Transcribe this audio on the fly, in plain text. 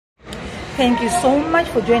Thank you so much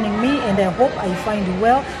for joining me, and I hope I find you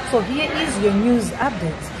well. So here is your news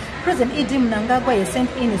updates. President ED Mngagwa has sent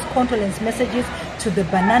in his condolence messages to the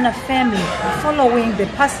Banana family following the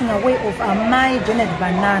passing away of Amai Janet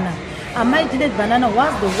Banana. Amai Janet Banana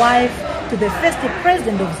was the wife to the first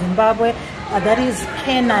president of Zimbabwe, that is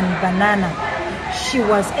Kenan Banana. She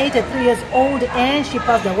was 83 years old and she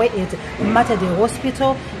passed away at Matadi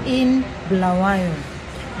Hospital in Bulawayo.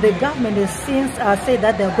 The government has since said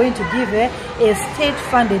that they're going to give her a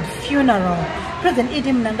state-funded funeral. President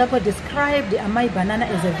ED Mngagwa described Amai Banana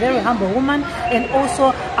as a very humble woman and also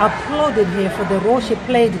applauded her for the role she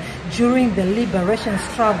played during the liberation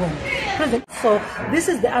struggle. So this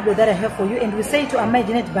is the update that I have for you, and we say to Amai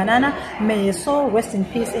Janet Banana, may your soul rest in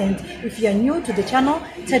peace. And if you are new to the channel,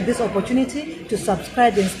 take this opportunity to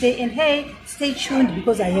subscribe and stay tuned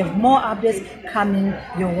because I have more updates coming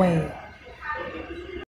your way.